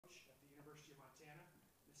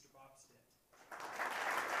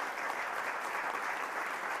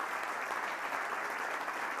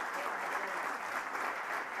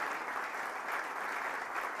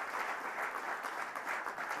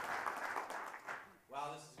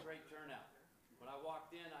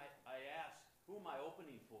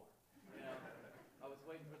opening for? You know, I was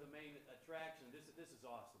waiting for the main attraction. This is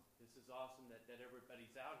awesome. This is awesome that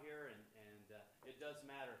everybody's out here, and it does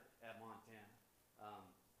matter at Montana.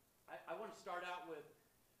 I want to start out with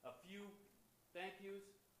a few thank yous.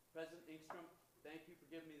 President Engstrom, thank you for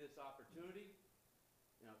giving me this opportunity.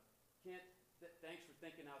 You know, Kent, thanks for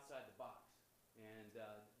thinking outside the box. And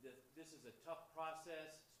this is a tough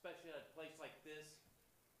process, especially at a place like this,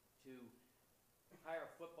 to hire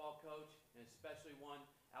a football coach, and especially one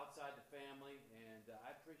outside the family. And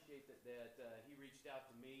I appreciate that he reached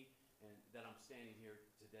out to me and that I'm standing here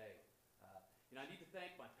today. You know, I need to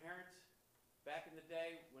thank my parents. Back in the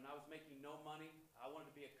day when I was making no money, I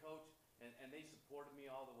wanted to be a coach, and they supported me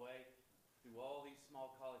all the way through all these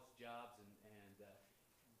small college jobs, and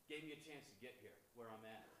gave me a chance to get here where I'm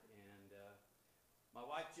at. And my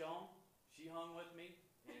wife Joan, she hung with me,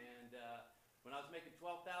 and when I was making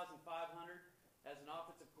 $12,500 as an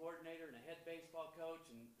offensive coordinator and a head baseball coach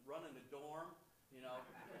and running the dorm, you know,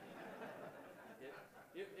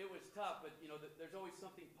 it was tough. But you know, there's always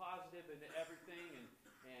something positive in everything,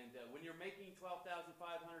 and when you're making $12,500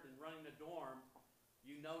 and running a dorm,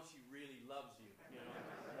 you know she really loves you. You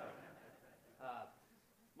know.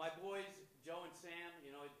 My boys, Joe and Sam, you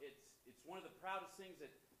know, it's one of the proudest things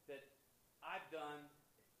that I've done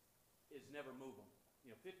is never move them.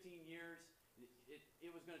 You know, 15 years, it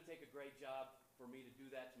was going to take a great job for me to do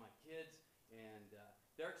that to my kids, and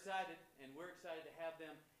they're excited, and we're excited to have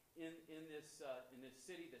them in this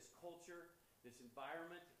city, this culture, this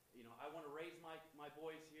environment. You know, I want to raise my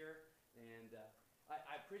boys here, and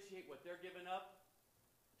I appreciate what they're giving up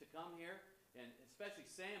to come here, and especially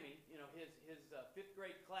Sammy. You know, his 5th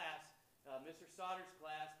grade class, Mr. Sauter's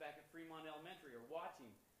class back at Fremont Elementary, are watching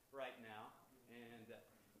right now. And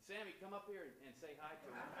Sammy, come up here and say hi to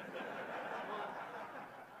him. Come on.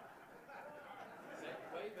 Say,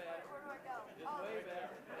 wave at him. Where do I go? Just